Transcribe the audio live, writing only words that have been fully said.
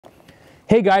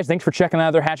Hey guys, thanks for checking out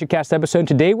another HatchetCast episode.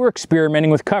 Today we're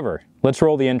experimenting with cover. Let's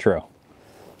roll the intro.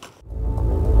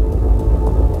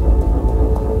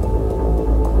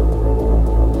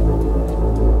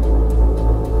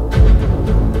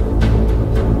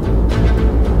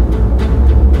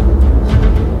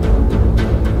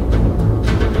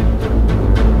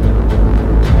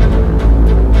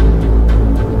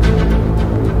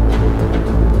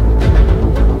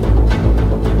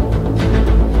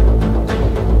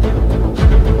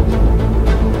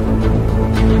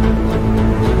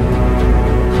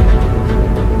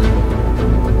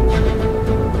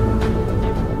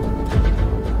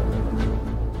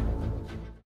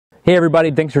 Hey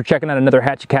everybody, thanks for checking out another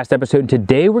HatchetCast episode.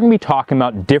 Today we're going to be talking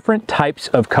about different types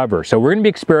of cover. So we're going to be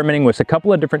experimenting with a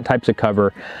couple of different types of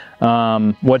cover.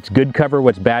 What's good cover,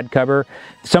 what's bad cover.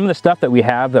 Some of the stuff that we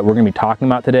have that we're going to be talking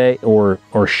about today or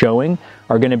showing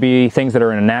are going to be things that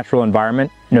are in a natural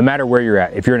environment, no matter where you're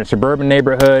at. If you're in a suburban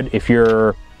neighborhood, if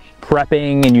you're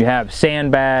prepping and you have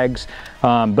sandbags,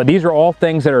 but these are all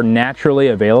things that are naturally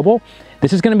available.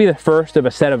 This is going to be the first of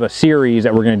a set of a series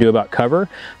that we're going to do about cover.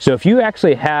 So if you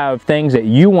actually have things that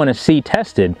you want to see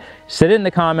tested, sit in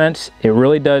the comments. It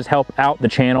really does help out the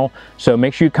channel. So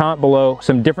make sure you comment below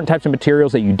some different types of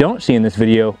materials that you don't see in this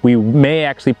video. We may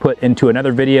actually put into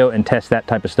another video and test that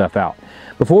type of stuff out.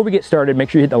 Before we get started, make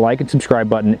sure you hit the like and subscribe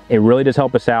button. It really does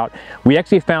help us out. We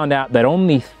actually found out that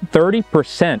only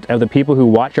 30% of the people who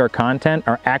watch our content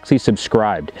are actually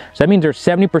subscribed. So that means there's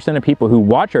 70% of people who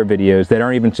watch our videos that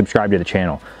aren't even subscribed to the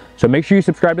channel. So make sure you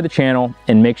subscribe to the channel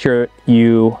and make sure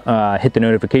you hit the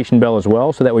notification bell as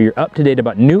well, so that way you're up to date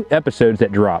about new episodes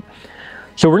that drop.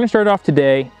 So we're going to start off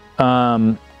today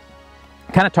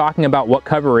kind of talking about what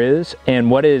cover is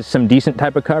and what is some decent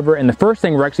type of cover. And the first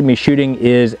thing we're actually going to be shooting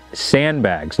is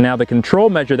sandbags. Now the control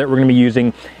measure that we're going to be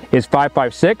using is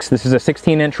 5.56. This is a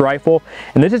 16-inch rifle,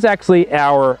 and this is actually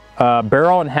our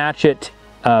barrel and hatchet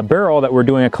barrel that we're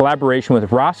doing a collaboration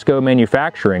with Roscoe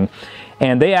Manufacturing,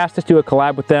 and they asked us to do a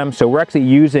collab with them. So we're actually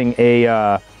using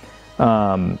a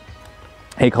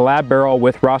collab barrel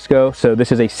with Roscoe. So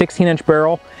this is a 16-inch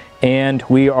barrel, and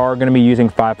we are going to be using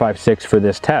 5.56 for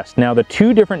this test. Now the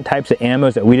two different types of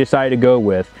ammos that we decided to go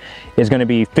with is going to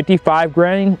be 55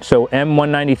 grain, so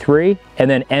M193, and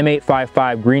then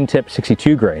M855 green tip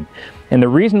 62 grain. And the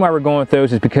reason why we're going with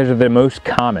those is because they're the most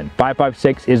common.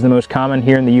 5.56 is the most common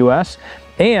here in the US,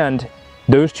 and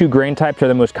those two grain types are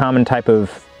the most common type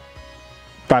of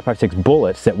 5.56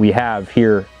 bullets that we have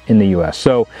here in the US.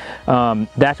 So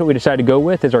that's what we decided to go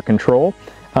with as our control.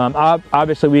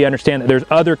 Obviously we understand that there's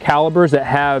other calibers that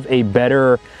have a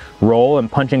better role in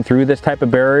punching through this type of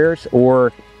barriers,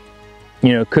 or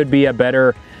could be a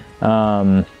better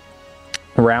round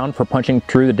for punching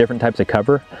through the different types of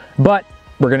cover, but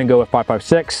we're going to go with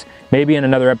 5.56. Maybe in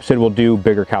another episode we'll do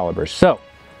bigger calibers. So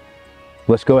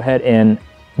let's go ahead and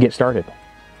get started.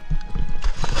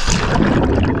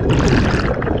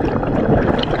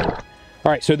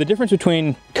 All right, so the difference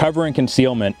between cover and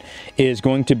concealment is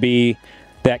going to be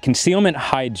that concealment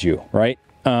hides you, right?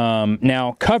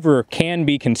 Now, cover can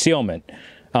be concealment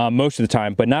most of the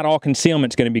time, but not all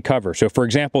concealment is going to be cover. So, for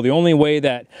example, the only way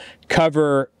that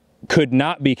cover could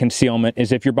not be concealment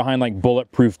is if you're behind like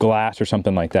bulletproof glass or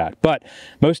something like that. But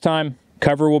most time,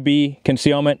 cover will be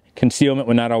concealment. Concealment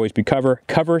will not always be cover.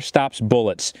 Cover stops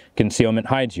bullets. Concealment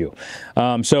hides you.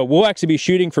 So we'll actually be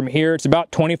shooting from here. It's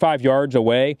about 25 yards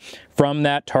away from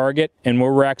that target, and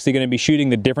where we're actually going to be shooting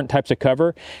the different types of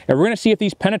cover. And we're going to see if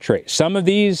these penetrate. Some of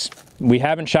these, we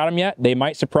haven't shot them yet. They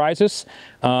might surprise us.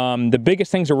 The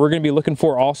biggest things that we're going to be looking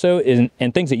for also is,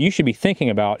 and things that you should be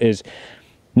thinking about is,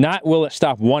 not will it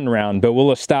stop one round, but will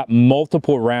it stop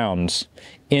multiple rounds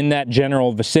in that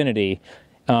general vicinity.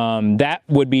 That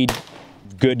would be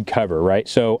good cover, right?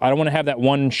 So I don't want to have that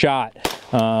one shot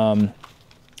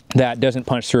that doesn't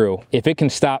punch through. If it can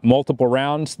stop multiple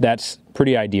rounds, that's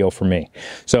pretty ideal for me.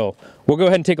 So we'll go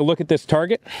ahead and take a look at this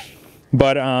target.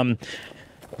 But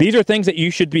these are things that you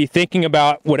should be thinking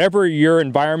about. Whatever your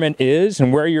environment is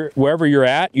and wherever you're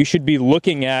at, you should be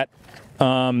looking at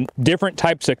different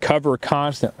types of cover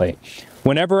constantly.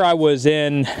 Whenever I was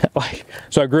in,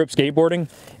 so I grew up skateboarding,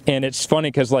 and it's funny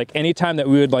because like anytime that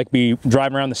we would like be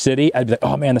driving around the city, I'd be like,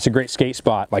 oh man, that's a great skate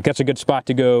spot. Like that's a good spot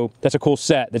to go. That's a cool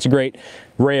set. That's a great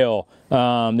rail.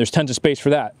 There's tons of space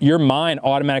for that. Your mind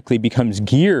automatically becomes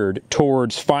geared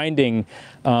towards finding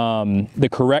the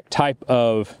correct type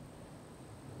of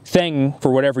thing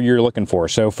for whatever you're looking for.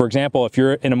 So for example, if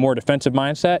you're in a more defensive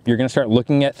mindset, you're going to start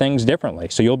looking at things differently.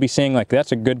 So you'll be seeing like,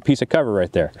 that's a good piece of cover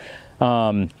right there.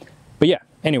 But yeah,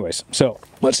 anyways, so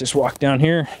let's just walk down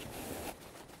here.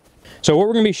 So what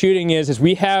we're going to be shooting is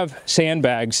we have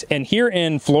sandbags, and here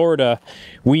in Florida,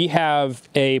 we have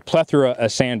a plethora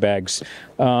of sandbags.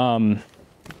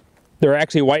 They're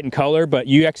actually white in color, but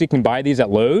you actually can buy these at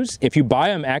Lowe's. If you buy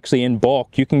them actually in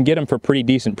bulk, you can get them for a pretty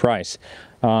decent price.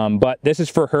 But this is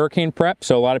for hurricane prep,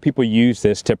 so a lot of people use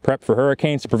this to prep for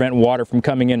hurricanes, to prevent water from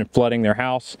coming in and flooding their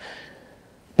house.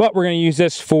 But we're going to use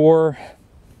this for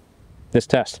this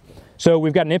test. So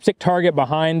we've got an IPSC target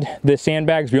behind the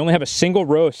sandbags. We only have a single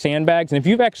row of sandbags, and if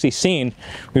you've actually seen,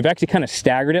 we've actually kind of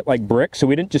staggered it like bricks, so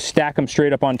we didn't just stack them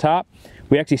straight up on top.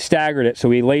 We actually staggered it, so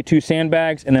we lay 2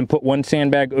 sandbags and then put 1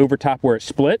 sandbag over top where it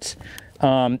splits.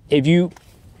 If you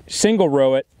single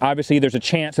row it, obviously there's a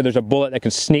chance that there's a bullet that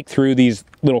can sneak through these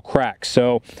little cracks.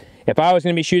 So if I was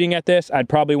going to be shooting at this, I'd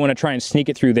probably want to try and sneak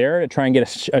it through there to try and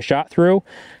get a shot through.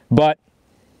 But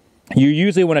you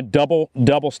usually want to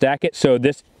double stack it, so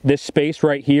this space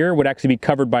right here would actually be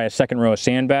covered by a second row of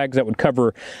sandbags that would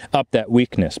cover up that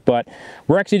weakness. But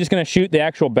we're actually just going to shoot the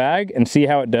actual bag and see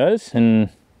how it does, and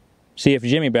see if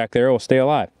Jimmy back there will stay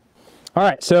alive. All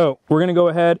right, so we're going to go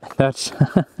ahead. That's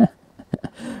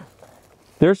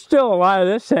there's still a lot of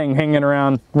this thing hanging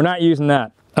around. We're not using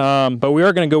that. But we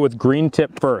are going to go with green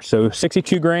tip first. So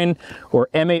 62 grain, or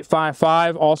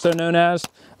M855, also known as.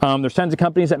 There's tons of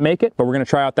companies that make it, but we're going to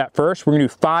try out that first. We're going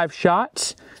to do 5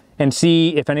 shots and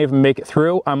see if any of them make it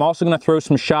through. I'm also going to throw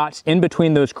some shots in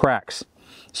between those cracks.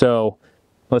 So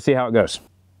let's see how it goes.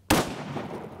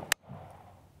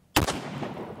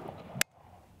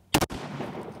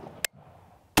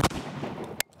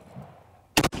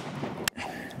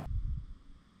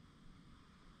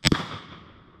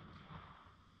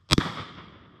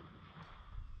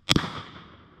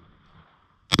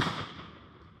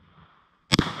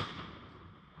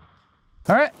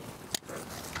 All right,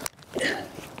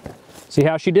 see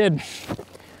how she did.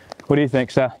 What do you think,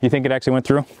 Seth? You think it actually went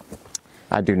through?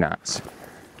 I do not.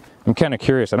 I'm kind of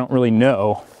curious. I don't really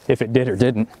know if it did or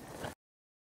didn't.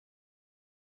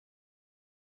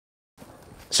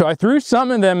 So I threw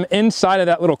some of them inside of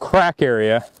that little crack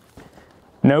area.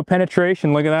 No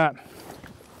penetration, look at that.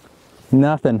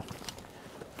 Nothing.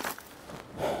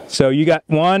 So you got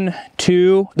 1,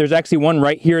 2, there's actually one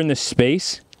right here in this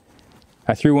space.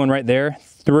 I threw one right there.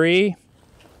 3.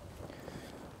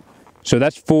 So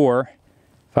that's 4.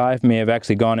 5 may have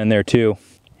actually gone in there too.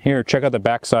 Here, check out the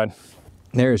backside.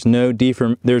 There's no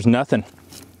there's nothing.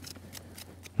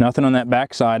 Nothing on that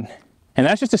backside. And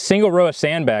that's just a single row of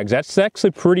sandbags. That's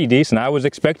actually pretty decent. I was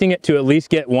expecting it to at least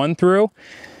get 1 through.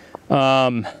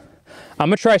 I'm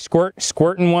gonna try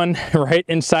squirting one right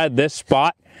inside this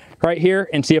spot right here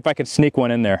and see if I can sneak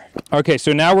one in there. Okay,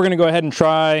 so now we're gonna go ahead and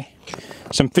try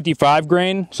some 55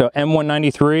 grain, so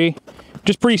M193,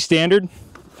 just pretty standard.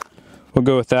 We'll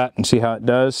go with that and see how it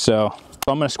does. So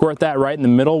I'm gonna squirt that right in the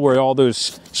middle where all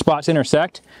those spots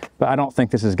intersect, but I don't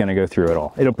think this is gonna go through at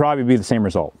all. It'll probably be the same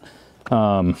result.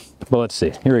 But let's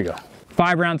see, here we go.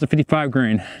 5 rounds of 55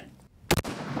 grain.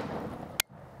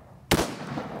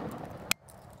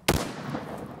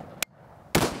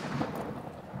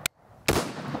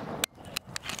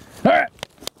 All right.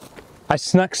 I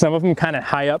snuck some of them kind of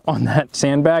high up on that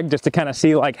sandbag just to kind of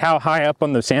see like how high up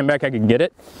on the sandbag I could get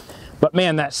it. But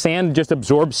man, that sand just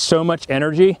absorbs so much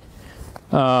energy.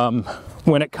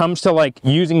 When it comes to like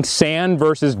using sand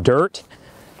versus dirt,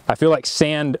 I feel like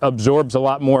sand absorbs a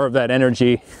lot more of that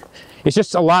energy. It's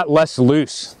just a lot less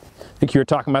loose. I think you were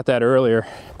talking about that earlier.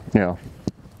 Yeah.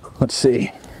 Let's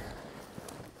see.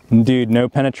 Dude, no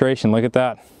penetration, look at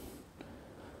that.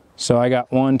 So I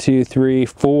got 1, 2, 3,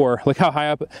 4. Look how high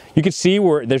up. You can see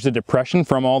where there's a depression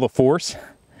from all the force.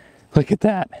 Look at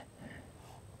that.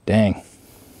 Dang.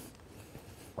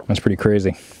 That's pretty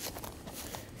crazy.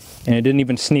 And it didn't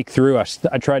even sneak through.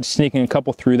 I tried sneaking a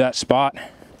couple through that spot.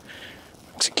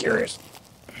 I'm curious.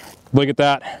 Look at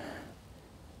that.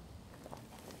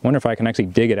 Wonder if I can actually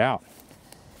dig it out.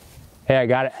 Hey, I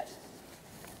got it.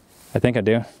 I think I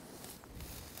do.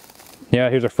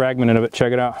 Yeah, here's a fragment of it.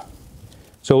 Check it out.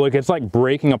 So look, it's like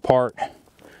breaking apart.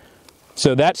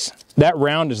 So that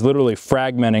round is literally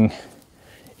fragmenting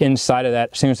inside of that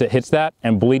as soon as it hits that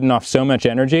and bleeding off so much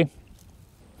energy.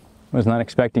 I was not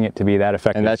expecting it to be that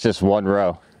effective. And that's just 1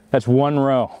 row. That's 1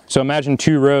 row. So imagine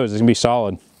 2 rows, it's gonna be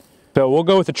solid. So we'll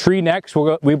go with the tree next.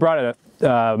 We brought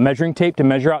a measuring tape to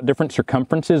measure out different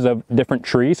circumferences of different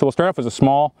trees. So we'll start off with a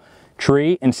small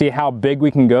tree and see how big we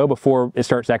can go before it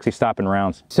starts actually stopping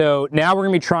rounds. So now we're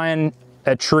gonna be trying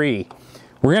a tree.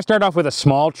 We're gonna start off with a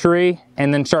small tree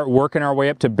and then start working our way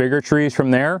up to bigger trees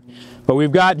from there. But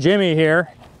we've got Jimmy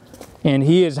here and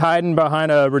he is hiding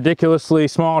behind a ridiculously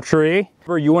small tree.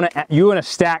 You wanna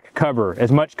stack cover,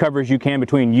 as much cover as you can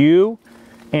between you,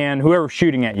 and whoever's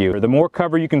shooting at you. The more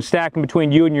cover you can stack in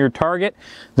between you and your target,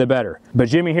 the better. But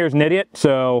Jimmy here's an idiot,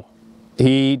 so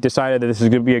he decided that this is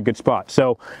going to be a good spot.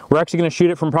 So we're actually going to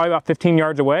shoot it from probably about 15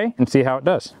 yards away and see how it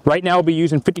does. Right now we'll be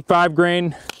using 55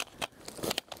 grain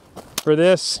for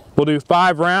this. We'll do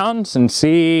 5 rounds and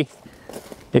see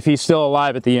if he's still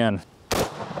alive at the end.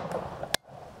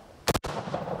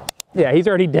 Yeah, he's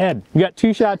already dead. We got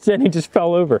 2 shots in, he just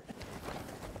fell over.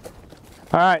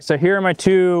 All right, so here are my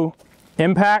 2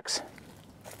 impacts.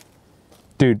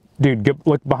 Dude,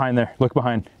 look behind there, look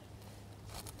behind.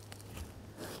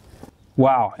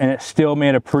 Wow, and it still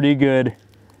made a pretty good,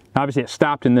 obviously it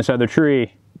stopped in this other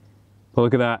tree, but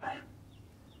look at that.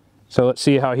 So let's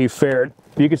see how he fared.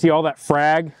 You can see all that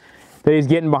frag that he's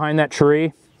getting behind that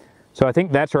tree. So I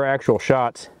think that's our actual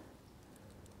shots.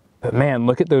 But man,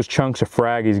 look at those chunks of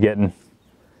frag he's getting.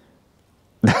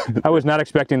 I was not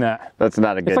expecting that. That's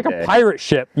not a good day. It's like a pirate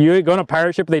ship. You go on a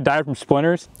pirate ship, they die from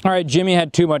splinters. All right, Jimmy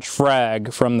had too much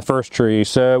frag from the first tree,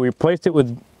 so we replaced it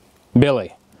with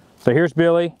Billy. So here's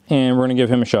Billy, and we're gonna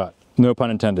give him a shot. No pun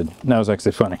intended. That was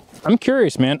actually funny. I'm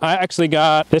curious, man. I actually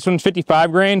got, this one's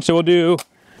 55 grain, so we'll do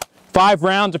 5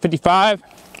 rounds of 55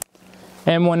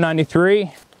 and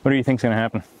 193. What do you think's gonna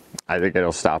happen? I think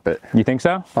it'll stop it. You think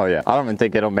so? Oh yeah. I don't even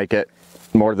think it'll make it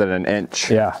more than an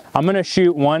inch. Yeah. I'm gonna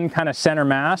shoot one kind of center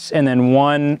mass and then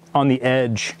one on the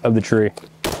edge of the tree.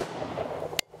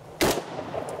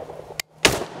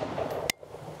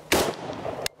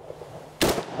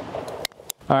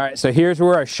 All right, so here's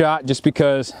where I shot just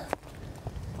because,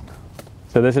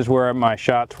 so this is where my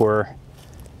shots were.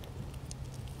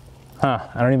 Huh,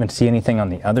 I don't even see anything on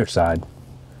the other side.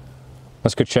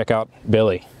 Let's go check out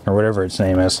Billy, or whatever its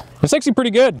name is. It's actually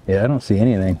pretty good. Yeah, I don't see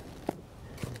anything.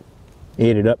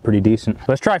 Ate it up pretty decent.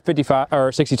 Let's try 55,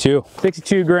 or 62.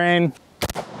 62 grain.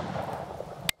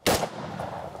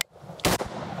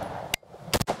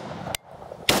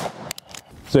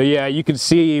 So yeah, you can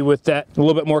see with that a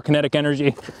little bit more kinetic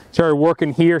energy, started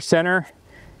working here center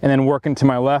and then working to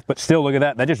my left, but still look at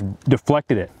that, that just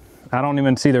deflected it. I don't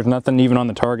even see, there's nothing even on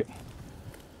the target.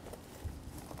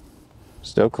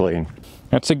 Still clean.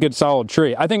 That's a good solid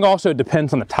tree. I think also it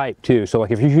depends on the type too. So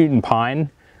like if you're shooting pine,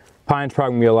 pine's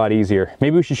probably gonna be a lot easier.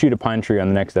 Maybe we should shoot a pine tree on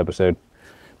the next episode.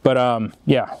 But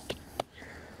yeah,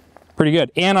 pretty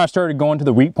good. And I started going to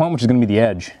the weak point, which is gonna be the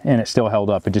edge, and it still held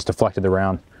up. It just deflected the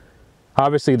round.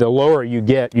 Obviously, the lower you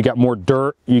get, you got more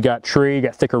dirt, you got tree, you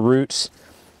got thicker roots,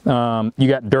 you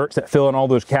got dirt that fill in all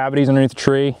those cavities underneath the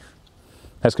tree.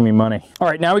 That's gonna be money. All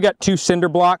right, now we got 2 cinder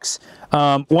blocks.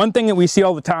 One thing that we see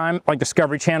all the time, like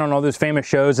Discovery Channel and all those famous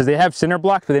shows, is they have cinder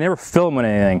blocks, but they never fill them with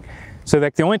anything. So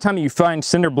like the only time that you find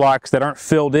cinder blocks that aren't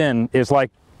filled in is like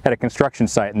at a construction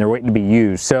site and they're waiting to be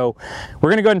used. So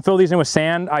we're gonna go ahead and fill these in with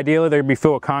sand. Ideally, they're gonna be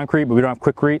filled with concrete, but we don't have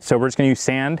quikrete, so we're just gonna use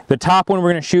sand. The top one we're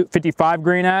gonna shoot 55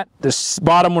 grain at. This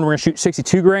bottom one we're gonna shoot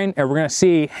 62 grain, and we're gonna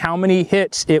see how many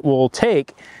hits it will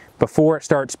take before it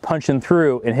starts punching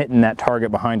through and hitting that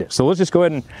target behind it. So let's just go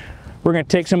ahead and we're gonna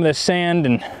take some of this sand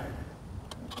and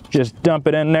just dump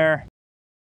it in there.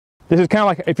 This is kind of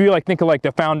like, if you like think of like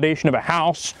the foundation of a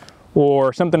house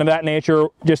or something of that nature,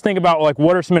 just think about like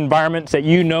what are some environments that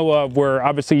you know of where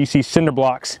obviously you see cinder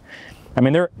blocks. I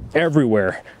mean, they're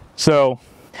everywhere. So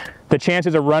the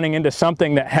chances of running into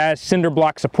something that has cinder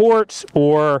block supports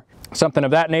or something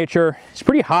of that nature is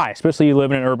pretty high, especially you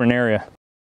live in an urban area.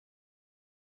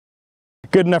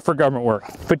 Good enough for government work.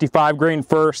 55 grain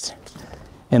first,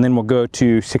 and then we'll go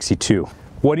to 62.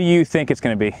 What do you think it's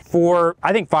gonna be?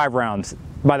 I think 5 rounds.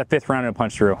 By the 5th round it'll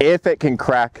punch through. If it can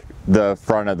crack the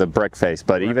front of the brick face,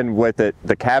 but even with it,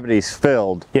 the cavity's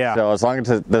filled. Yeah. So as long as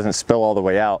it doesn't spill all the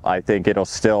way out, I think it'll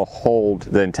still hold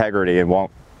the integrity and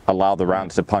won't allow the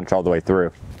rounds to punch all the way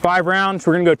through. 5 rounds,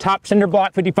 we're gonna go top cinder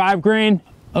block, 55 grain.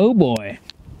 Oh boy.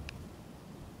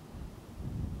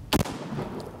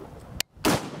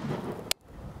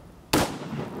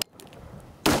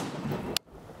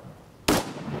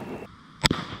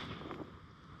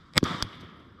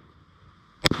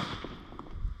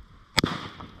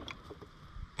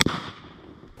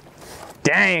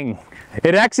 Dang,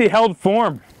 it actually held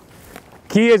form.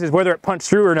 Key is whether it punched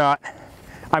through or not.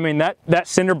 I mean, that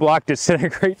cinder block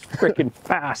disintegrates freaking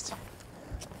fast.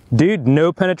 Dude,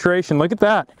 no penetration, look at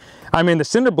that. I mean, the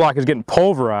cinder block is getting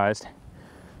pulverized.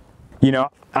 You know,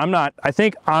 I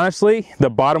think honestly, the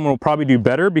bottom one will probably do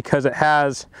better because it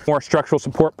has more structural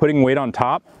support putting weight on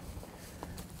top.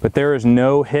 But there is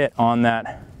no hit on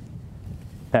that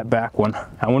back one.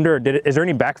 I wonder, is there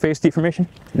any back face deformation?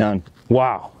 None.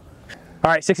 Wow. All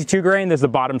right, 62 grain, there's the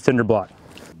bottom cinder block.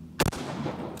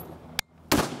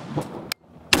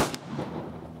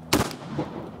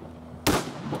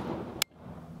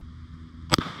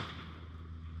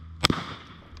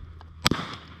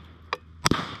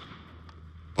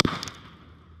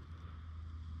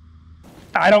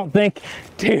 I don't think,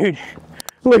 dude,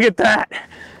 look at that.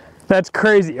 That's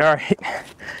crazy. All right.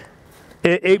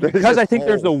 Because I think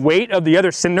there's the weight of the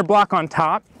other cinder block on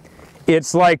top,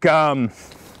 it's like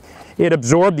it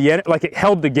absorbed the, like it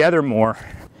held together more.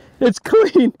 It's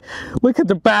clean. Look at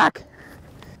the back.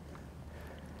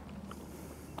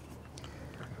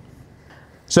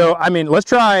 So, I mean, let's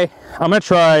try, I'm gonna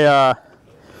try,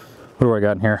 what do I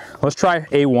got in here? Let's try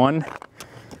A1.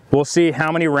 We'll see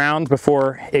how many rounds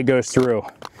before it goes through.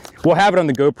 We'll have it on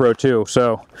the GoPro too,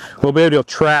 so we'll be able to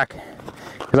track,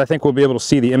 because I think we'll be able to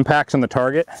see the impacts on the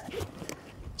target.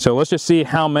 So let's just see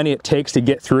how many it takes to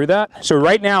get through that. So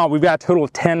right now we've got a total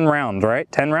of 10 rounds,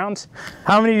 right? 10 rounds?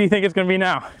 How many do you think it's gonna be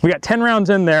now? We got 10 rounds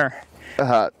in there.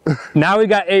 Now we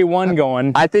got A1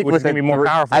 going, I think which is gonna be more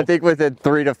powerful. I think within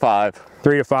 3 to 5.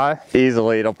 3 to 5?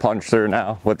 Easily it'll punch through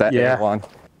now with that A1.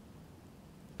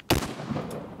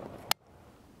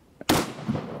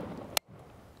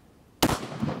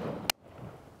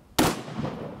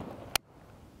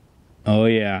 Oh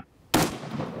yeah.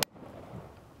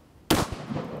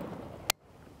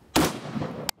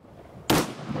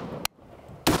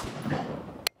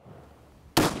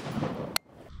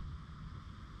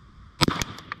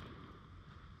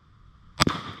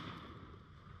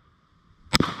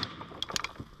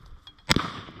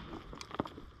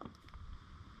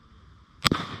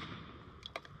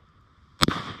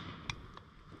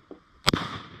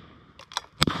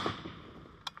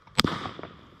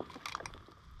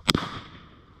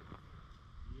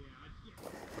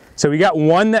 So we got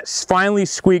one that's finally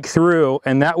squeaked through,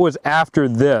 and that was after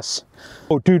this.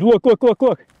 Oh, dude, look, look, look,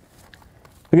 look.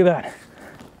 Look at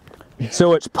that.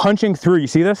 So it's punching through, you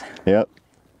see this? Yep.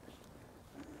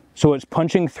 So it's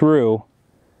punching through.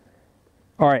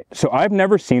 All right, so I've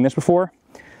never seen this before.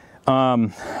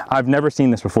 I've never seen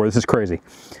this before, this is crazy.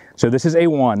 So this is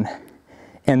A1,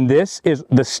 and this is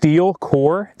the steel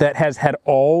core that has had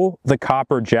all the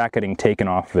copper jacketing taken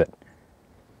off of it.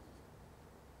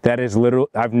 That is literally,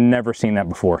 I've never seen that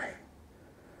before.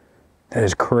 That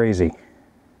is crazy.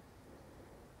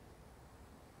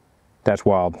 That's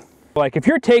wild. Like if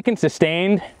you're taking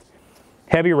sustained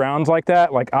heavy rounds like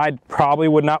that, like I probably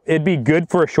would not, it'd be good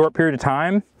for a short period of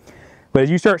time, but as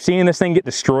you start seeing this thing get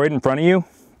destroyed in front of you,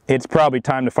 it's probably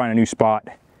time to find a new spot.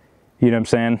 You know what I'm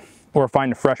saying? Or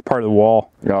find a fresh part of the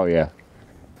wall. Oh yeah.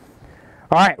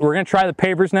 All right, we're gonna try the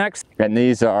pavers next. And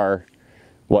these are,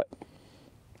 what?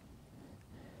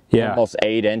 Yeah, almost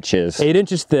 8 inches. 8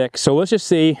 inches thick. So let's just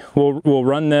see. We'll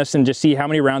run this and just see how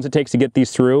many rounds it takes to get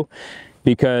these through,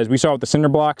 because we saw with the cinder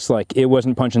blocks, like it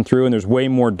wasn't punching through, and there's way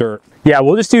more dirt. Yeah,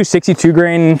 we'll just do 62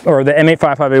 grain or the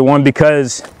M855A1,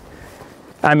 because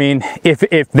I mean,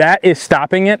 if that is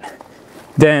stopping it,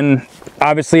 then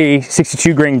obviously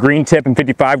 62 grain green tip and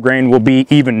 55 grain will be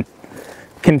even,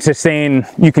 can sustain.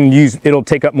 You can use, it'll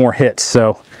take up more hits.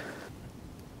 So.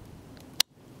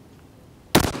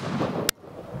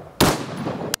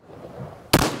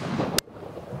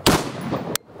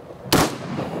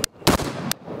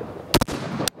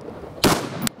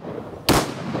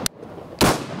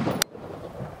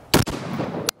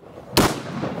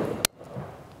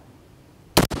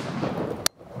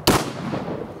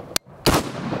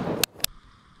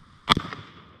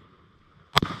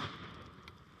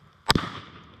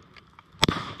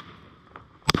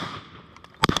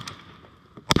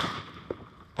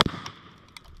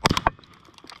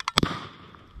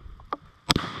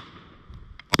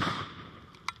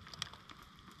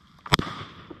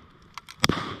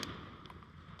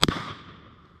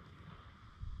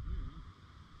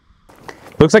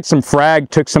 Looks like some frag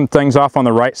took some things off on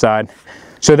the right side.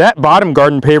 So that bottom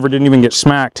garden paver didn't even get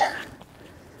smacked.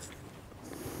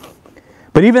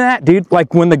 But even that, dude,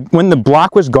 like when the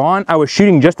block was gone, I was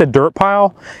shooting just a dirt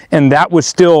pile, and that was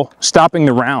still stopping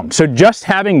the round. So just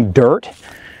having dirt,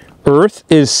 earth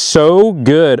is so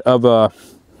good of a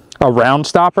round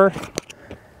stopper.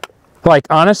 Like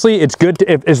honestly, it's good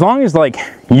to, as long as like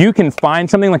you can find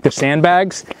something like the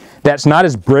sandbags that's not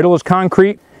as brittle as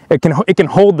concrete. It can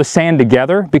hold the sand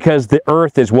together, because the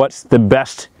earth is what's the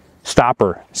best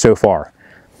stopper so far.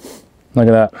 Look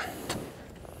at that.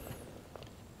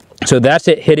 So that's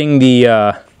it hitting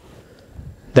the,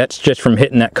 that's just from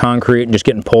hitting that concrete and just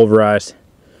getting pulverized.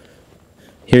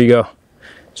 Here you go.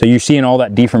 So you're seeing all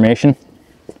that deformation.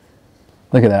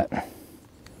 Look at that.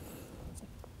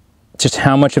 Just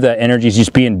how much of that energy is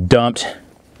just being dumped.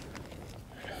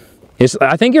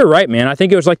 I think you're right, man. I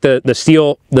think it was like the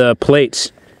steel, the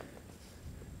plates.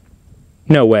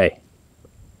 No way.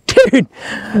 Dude,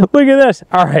 look at this.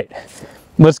 All right,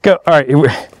 let's go. All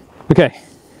right, okay.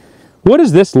 What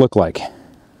does this look like?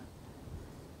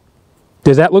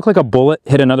 Does that look like a bullet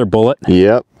hit another bullet?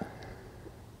 Yep.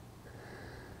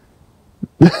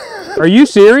 Are you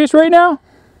serious right now?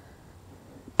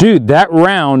 Dude, that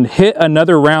round hit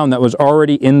another round that was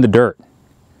already in the dirt.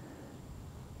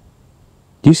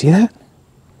 Do you see that?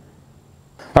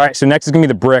 All right, so next is gonna be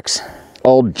the bricks.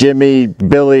 Old Jimmy,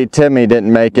 Billy, Timmy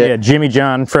didn't make it. Yeah, Jimmy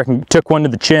John frickin' took one to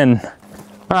the chin.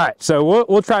 All right, so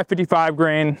we'll try 55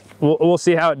 grain. We'll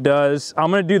see how it does.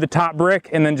 I'm gonna do the top brick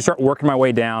and then just start working my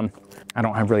way down. I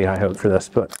don't have really high hopes for this,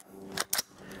 but.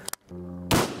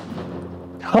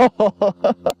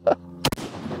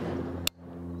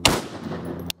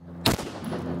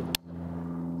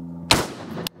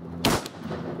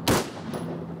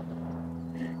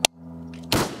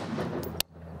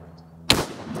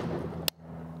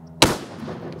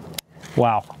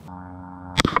 Wow.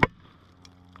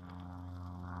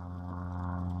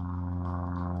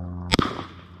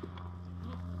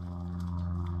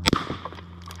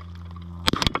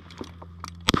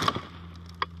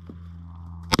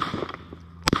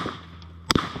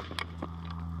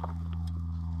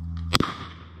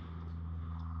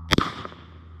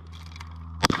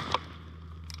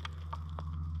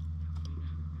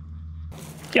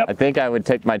 Yep. I think I would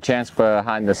take my chance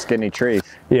behind the skinny trees.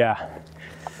 Yeah.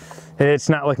 It's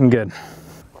not looking good.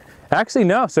 Actually,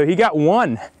 no, so he got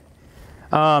one.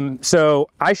 So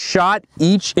I shot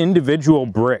each individual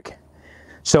brick.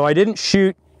 So I didn't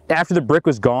shoot after the brick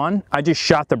was gone, I just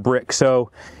shot the brick.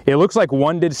 So it looks like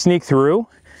one did sneak through,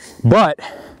 but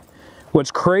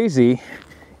what's crazy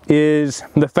is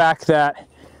the fact that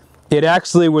it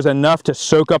actually was enough to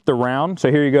soak up the round.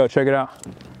 So here you go, check it out.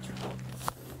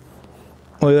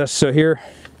 Look at this, so here,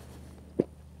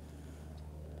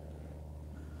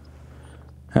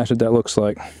 that's what that looks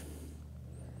like.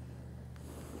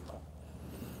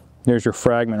 There's your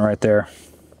fragment right there.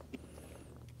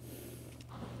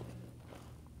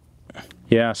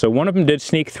 Yeah, so one of them did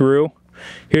sneak through.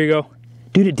 Here you go.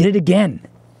 Dude, it did it again.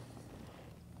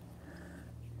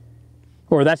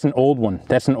 Or that's an old one.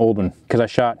 That's an old one, because I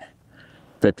shot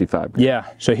 55.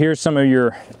 Yeah, so here's some of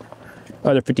your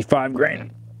other 55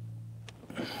 grain.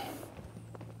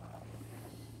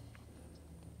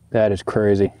 That is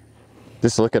crazy.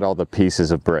 Just look at all the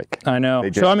pieces of brick. I know.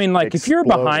 So I mean, like, if you're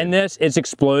behind this, it's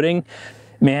exploding,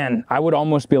 man, I would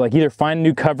almost be like, either find a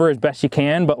new cover as best you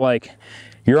can, but like,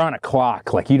 you're on a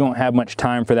clock. Like, you don't have much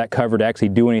time for that cover to actually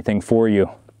do anything for you.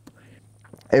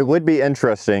 It would be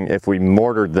interesting if we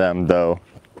mortared them, though,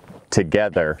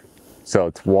 together. So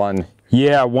it's one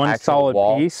one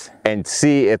solid piece. And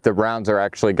see if the rounds are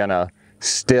actually gonna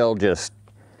still just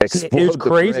explode. It was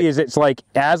crazy is it's like,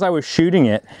 as I was shooting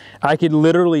it, I could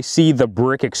literally see the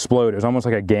brick explode. It was almost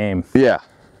like a game. Yeah.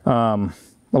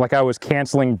 Like I was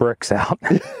canceling bricks out.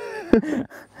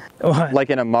 Like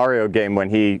in a Mario game when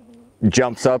he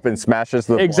jumps up and smashes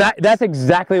the That's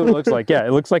exactly what it looks like. Yeah,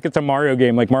 it looks like it's a Mario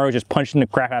game. Like Mario just punching the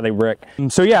crap out of the brick.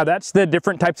 So yeah, that's the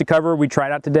different types of cover we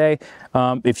tried out today.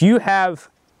 If you have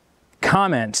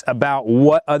comments about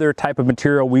what other type of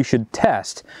material we should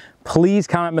test, please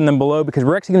comment them below, because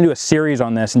we're actually going to do a series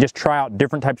on this and just try out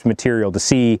different types of material to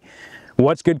see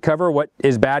what's good cover, what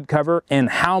is bad cover, and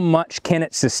how much can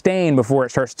it sustain before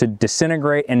it starts to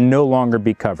disintegrate and no longer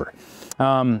be cover.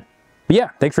 But yeah,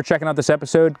 thanks for checking out this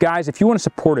episode. Guys, if you want to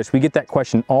support us, we get that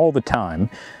question all the time.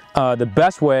 The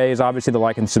best way is obviously to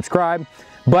like and subscribe,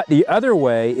 but the other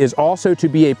way is also to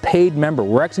be a paid member.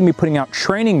 We're actually going to be putting out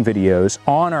training videos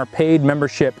on our paid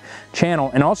membership channel,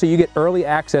 and also you get early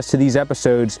access to these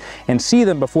episodes and see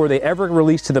them before they ever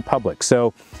release to the public.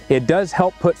 So it does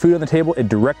help put food on the table. It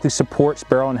directly supports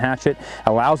Barrel and Hatchet,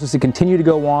 allows us to continue to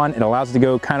go on. It allows us to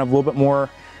go kind of a little bit more,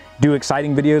 do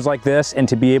exciting videos like this, and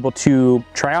to be able to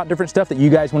try out different stuff that you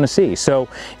guys want to see. So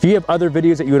if you have other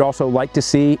videos that you would also like to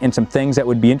see and some things that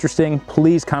would be interesting,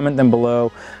 please comment them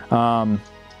below.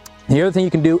 The other thing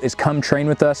you can do is come train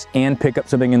with us and pick up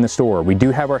something in the store. We do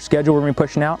have our schedule we're going to be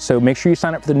pushing out, so make sure you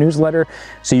sign up for the newsletter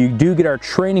so you do get our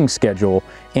training schedule,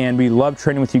 and we love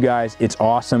training with you guys. It's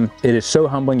awesome. It is so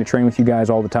humbling to train with you guys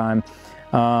all the time.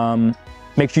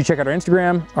 Make sure you check out our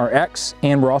Instagram, our X,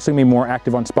 and we're also going to be more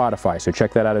active on Spotify, so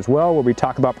check that out as well, where we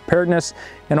talk about preparedness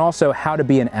and also how to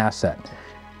be an asset.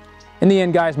 In the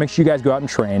end, guys, make sure you guys go out and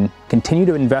train. Continue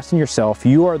to invest in yourself.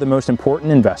 You are the most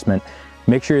important investment.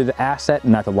 Make sure you're the asset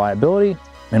and not the liability,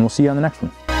 and we'll see you on the next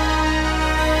one.